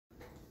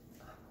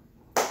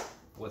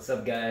What's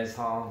up guys,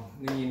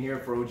 Nguyen here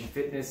for OG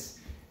Fitness.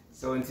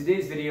 So in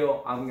today's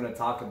video, I'm going to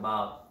talk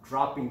about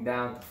dropping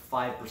down to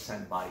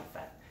 5% body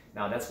fat.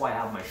 Now that's why I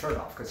have my shirt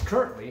off, because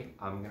currently,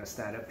 I'm going to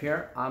stand up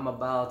here, I'm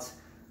about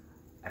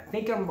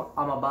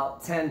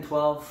 10,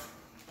 12,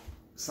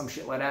 some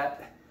shit like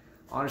that.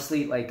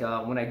 Honestly, like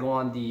when I go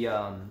on the,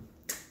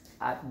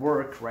 at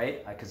work,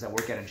 right, because I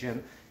work at a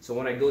gym, so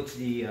when I go to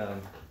the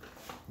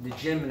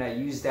gym and I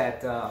use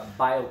that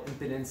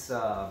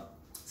bioimpedance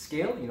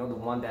scale, you know, the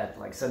one that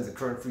like sends a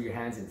current through your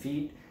hands and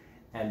feet,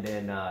 and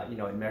then you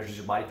know, it measures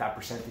your body fat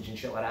percentage and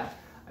shit like that.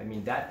 I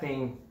mean, that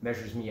thing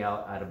measures me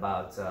out at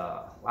about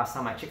last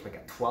time I checked, like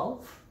at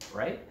 12,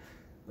 right?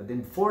 But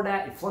then before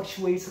that, it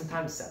fluctuates.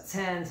 Sometimes it's at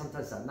 10,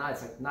 sometimes it's at 9.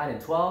 It's like 9 and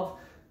 12,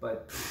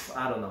 but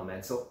I don't know,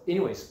 man. So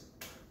anyways,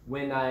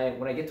 when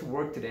I get to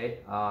work today,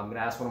 I'm gonna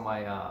ask one of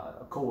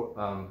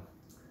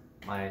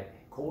my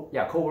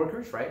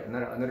co-workers, right?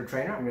 Another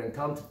trainer. I'm gonna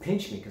tell him to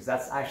pinch me, because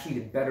that's actually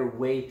the better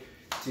way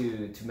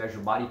to measure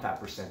body fat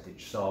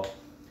percentage. So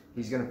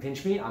he's gonna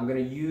pinch me. I'm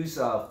gonna use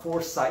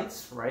 4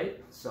 sites,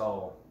 right?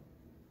 So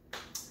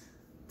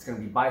it's gonna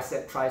be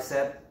bicep,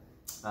 tricep,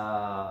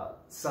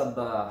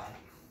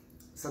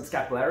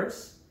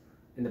 subscapularis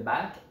in the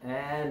back,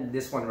 and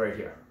this one right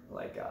here,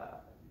 like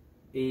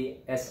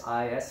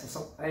ASIS or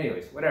something.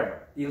 Anyways,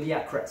 whatever,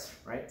 iliac crest,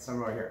 right?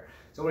 Somewhere right here.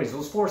 So anyways,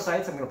 those 4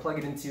 sites, I'm gonna plug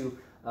it into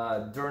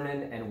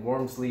Durnan and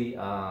Wormsley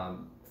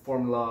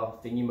formula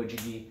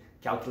thingy-majiggy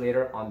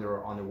calculator on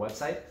their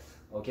website,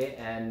 okay?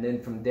 And then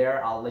from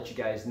there, I'll let you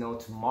guys know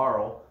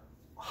tomorrow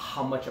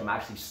how much I'm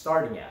actually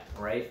starting at,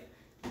 right?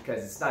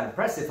 Because it's not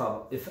impressive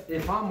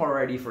if I'm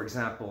already, for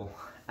example,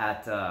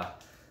 at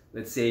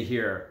let's say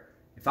here,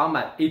 if I'm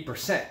at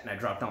 8% and I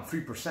drop down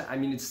 3%, I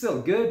mean, it's still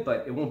good,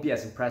 but it won't be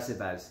as impressive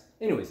as,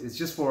 anyways, it's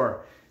just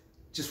for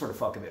the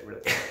fuck of it,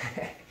 really.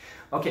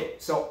 Okay,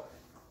 so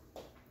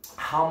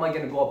how am I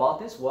gonna go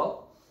about this?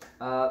 Well,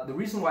 the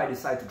reason why I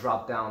decided to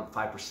drop down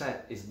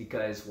 5% is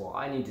because, well,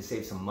 I need to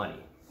save some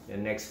money in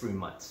the next 3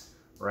 months,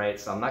 right?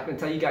 So I'm not going to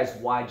tell you guys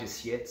why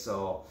just yet.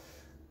 So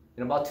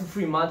in about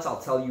 2-3 months, I'll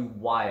tell you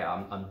why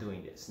I'm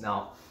doing this.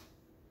 Now,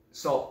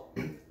 so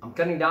I'm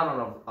cutting down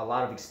on a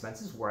lot of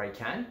expenses where I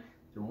can.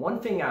 And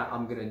one thing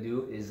I'm going to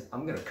do is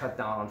I'm going to cut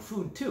down on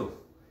food too.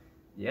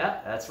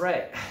 Yeah, that's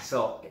right.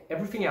 So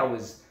everything I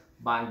was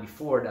buying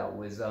before that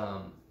was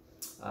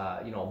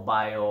you know,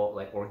 bio,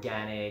 like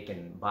organic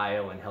and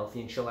bio and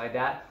healthy and shit like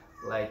that,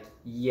 like,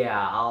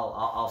 yeah,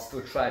 I'll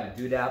still try to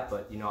do that,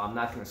 but you know, I'm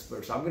not gonna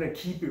splurge. So I'm gonna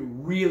keep it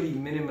really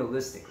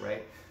minimalistic,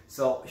 right?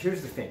 So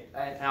here's the thing,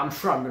 and I'm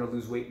sure I'm gonna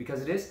lose weight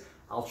because of this.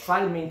 I'll try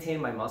to maintain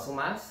my muscle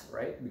mass,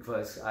 right?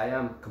 Because I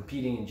am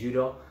competing in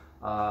judo.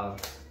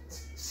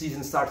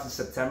 Season starts in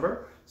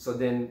September, so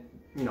then,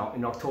 you know,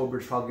 in October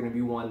it's probably gonna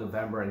be one,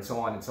 November, and so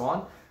on and so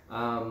on.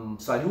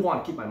 So I do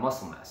want to keep my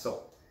muscle mass.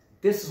 So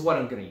this is what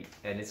I'm gonna eat,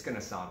 and it's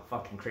gonna sound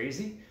fucking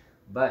crazy,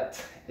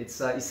 but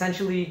it's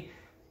essentially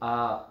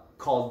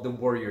called the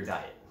warrior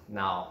diet.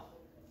 Now,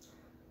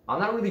 I'm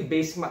not really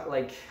basing my,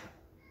 like,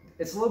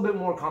 it's a little bit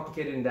more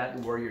complicated than that,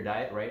 the warrior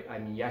diet, right? I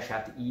mean, you actually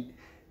have to eat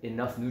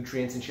enough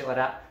nutrients and shit like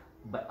that,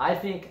 but I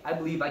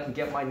believe I can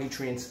get my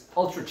nutrients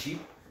ultra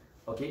cheap,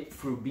 okay,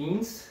 through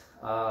beans,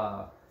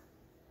 what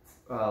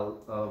do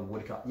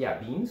you call it? Yeah,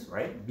 beans,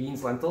 right?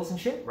 Beans, lentils and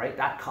shit, right?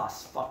 That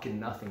costs fucking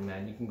nothing,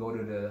 man. You can go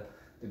to the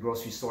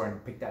grocery store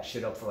and pick that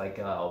shit up for like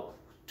 $2,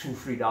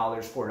 $3,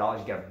 $4.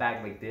 You get a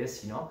bag like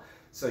this, you know.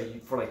 So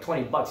for like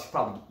 20 bucks, you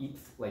probably eat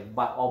like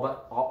buy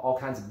all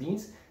kinds of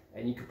beans,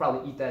 and you could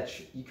probably eat that.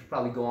 You could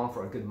probably go on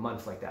for a good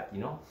month like that, you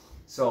know.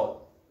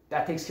 So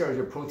that takes care of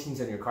your proteins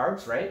and your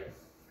carbs, right?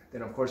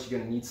 Then of course you're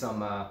gonna need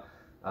some what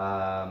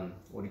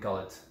do you call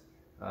it?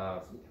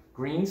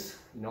 Greens,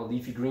 you know,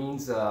 leafy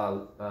greens,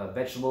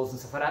 vegetables and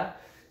stuff like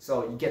that.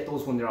 So you get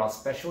those when they're on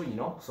special, you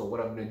know. So what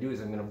I'm gonna do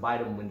is I'm gonna buy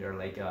them when they're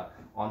like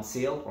on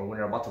sale or when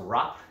they're about to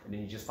rot, and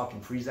then you just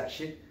fucking freeze that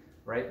shit,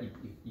 right?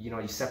 You know,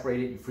 you separate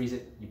it, you freeze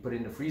it, you put it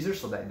in the freezer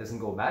so that it doesn't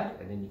go bad,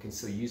 and then you can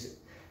still use it.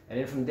 And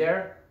then from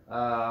there,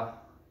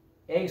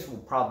 eggs will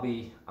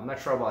probably, I'm not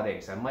sure about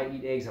eggs. I might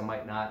eat eggs, I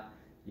might not,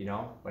 you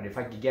know. But if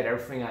I could get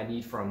everything I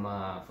need from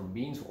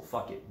beans, well,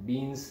 fuck it.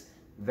 Beans,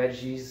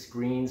 veggies,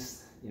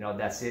 greens, you know,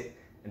 that's it,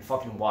 and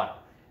fucking water.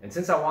 And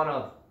since I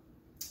wanna,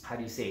 how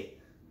do you say it?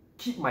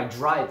 Keep my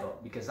drive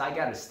up, because I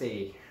gotta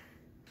stay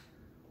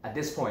at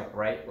this point,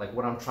 right? Like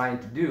what I'm trying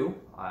to do,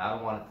 I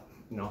don't want to,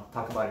 you know,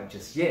 talk about it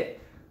just yet,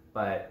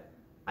 but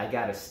I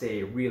gotta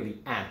stay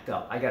really amped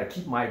up. I gotta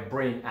keep my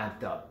brain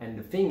amped up. And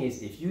the thing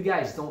is, if you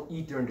guys don't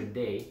eat during the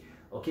day,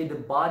 okay, the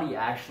body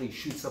actually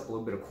shoots up a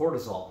little bit of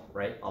cortisol,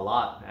 right? A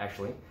lot,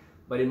 actually.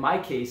 But in my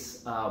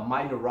case,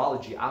 my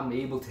neurology, I'm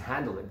able to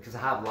handle it because I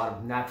have a lot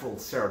of natural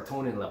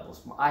serotonin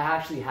levels. I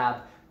actually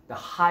have the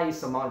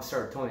highest amount of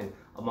serotonin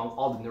among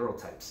all the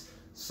neurotypes.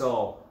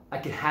 So I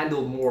can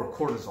handle more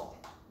cortisol.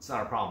 It's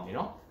not a problem, you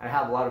know? I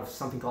have a lot of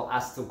something called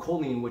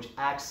acetylcholine, which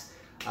acts,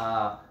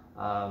 has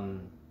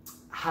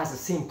the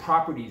same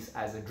properties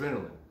as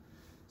adrenaline.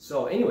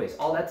 So anyways,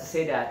 all that to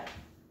say that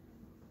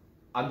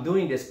I'm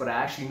doing this, but I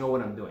actually know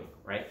what I'm doing,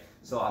 right?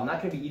 So I'm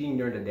not gonna be eating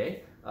during the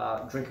day.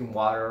 drinking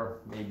water,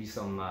 maybe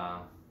some,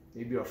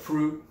 maybe a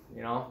fruit,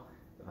 you know,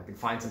 if I can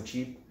find some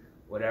cheap,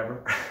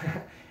 whatever.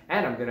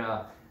 And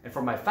and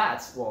for my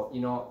fats, well,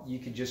 you know, you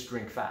could just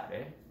drink fat,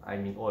 eh? I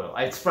mean oil.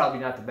 It's probably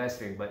not the best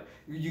thing, but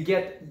you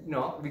get, you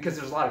know, because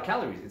there's a lot of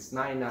calories. It's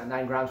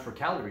 9 grams per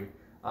calorie.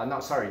 No,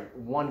 sorry,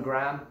 1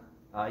 gram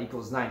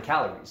equals 9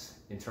 calories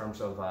in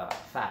terms of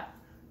fat,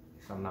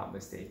 if I'm not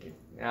mistaken.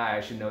 Yeah,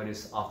 I should know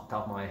this off the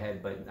top of my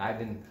head, but I've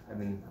been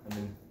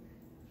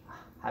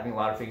having a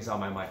lot of things on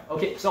my mind.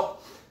 Okay, so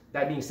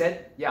that being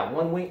said, yeah,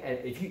 one way, and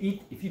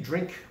if you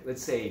drink,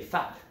 let's say,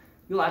 fat,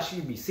 you'll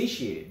actually be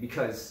satiated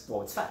because,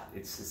 well, it's fat,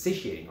 it's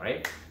satiating,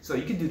 right? So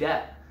you can do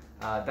that.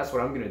 That's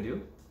what I'm gonna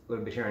do, a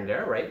little bit here and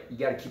there, right? You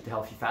gotta keep the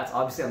healthy fats.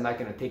 Obviously, I'm not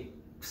gonna take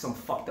some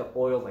fucked up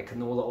oil like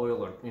canola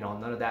oil or, you know,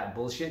 none of that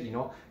bullshit, you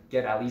know.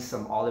 Get at least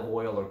some olive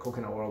oil or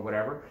coconut oil,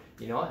 whatever,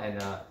 you know,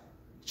 and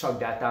chug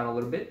that down a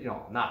little bit, you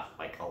know, not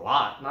like a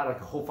lot, not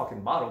like a whole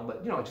fucking bottle,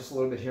 but, you know, just a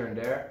little bit here and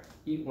there.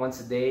 Eat once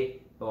a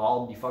day. It'll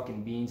all be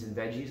fucking beans and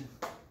veggies.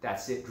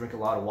 That's it. Drink a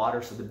lot of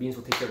water. So the beans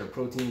will take care of the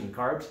protein and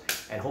carbs,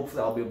 and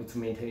hopefully I'll be able to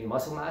maintain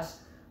muscle mass,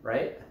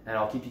 right? And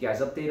I'll keep you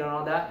guys updated on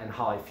all that and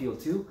how I feel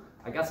too.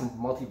 I got some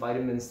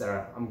multivitamins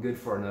that I'm good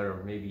for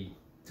another maybe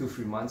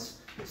 2-3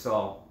 months.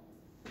 So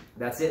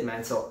that's it,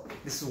 man. So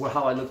this is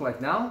how I look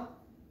like now.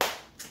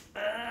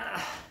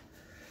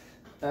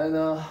 And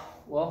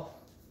well,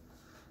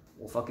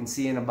 we'll fucking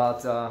see in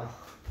about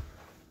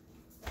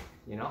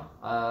you know,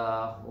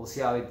 we'll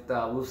see how it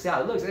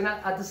looks. And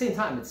at the same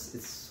time,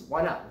 it's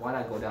why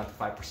not go down to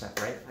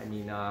 5%, right? I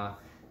mean,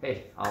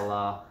 hey,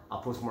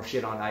 I'll post more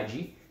shit on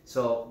IG.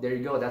 So there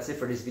you go. That's it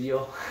for this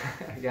video,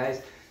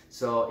 guys.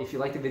 So if you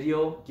like the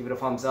video, give it a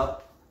thumbs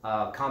up.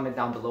 Comment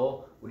down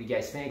below. What do you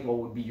guys think? What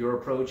would be your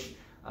approach?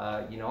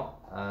 You know,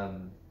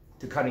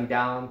 to cutting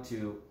down,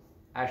 to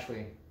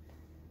actually,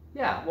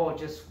 yeah, well,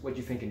 just what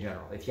you think in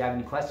general. If you have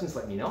any questions,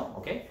 let me know,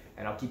 okay?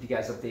 And I'll keep you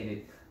guys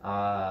updated,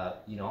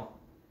 you know,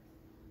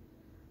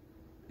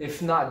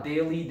 if not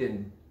daily,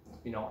 then,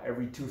 you know,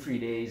 every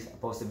 2-3 days, I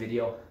post a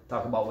video,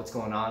 talk about what's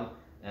going on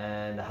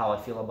and how I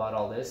feel about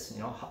all this,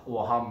 you know,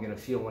 how I'm gonna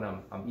feel when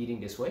I'm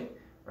eating this way,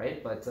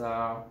 right? But,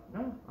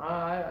 no,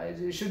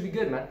 it should be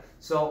good, man.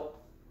 So,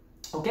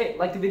 okay,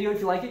 like the video if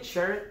you like it,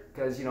 share it,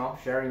 because, you know,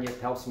 sharing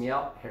it helps me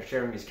out.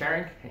 Sharing is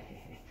caring.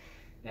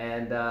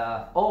 And,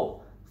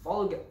 oh,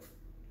 follow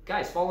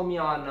me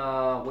on,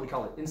 what do you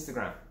call it,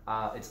 Instagram.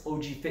 It's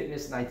OG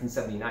Fitness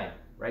 1979,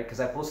 right? Because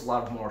I post a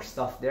lot of more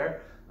stuff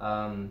there.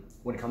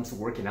 When it comes to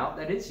working out,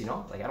 that is, you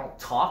know, like I don't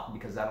talk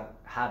because I don't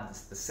have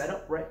the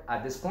setup right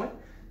at this point.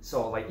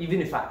 So like,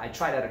 even if I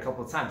tried that a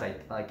couple of times,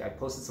 I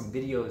posted some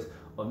videos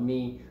of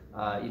me,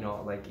 you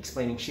know, like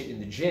explaining shit in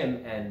the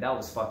gym, and that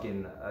was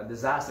fucking a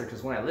disaster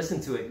because when I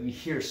listen to it, you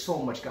hear so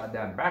much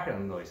goddamn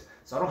background noise.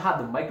 So I don't have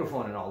the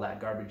microphone and all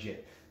that garbage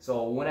yet.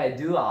 So when I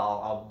do,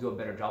 I'll do a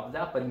better job of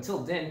that. But until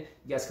then,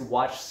 you guys can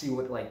watch, see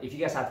what, like, if you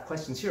guys have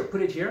questions here,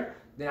 put it here.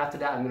 Then after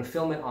that, I'm gonna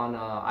film it on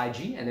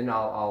IG, and then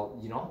I'll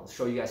you know,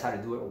 show you guys how to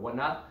do it or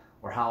whatnot,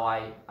 or how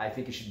I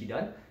think it should be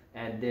done.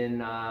 And then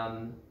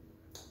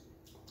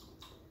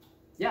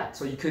yeah,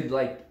 so you could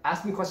like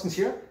ask me questions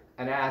here,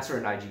 and I answer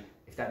in IG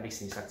if that makes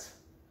any sense.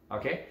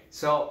 Okay,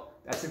 so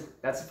that's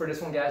it for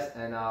this one, guys,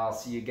 and I'll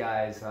see you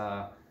guys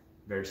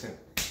very soon.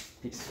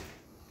 Peace.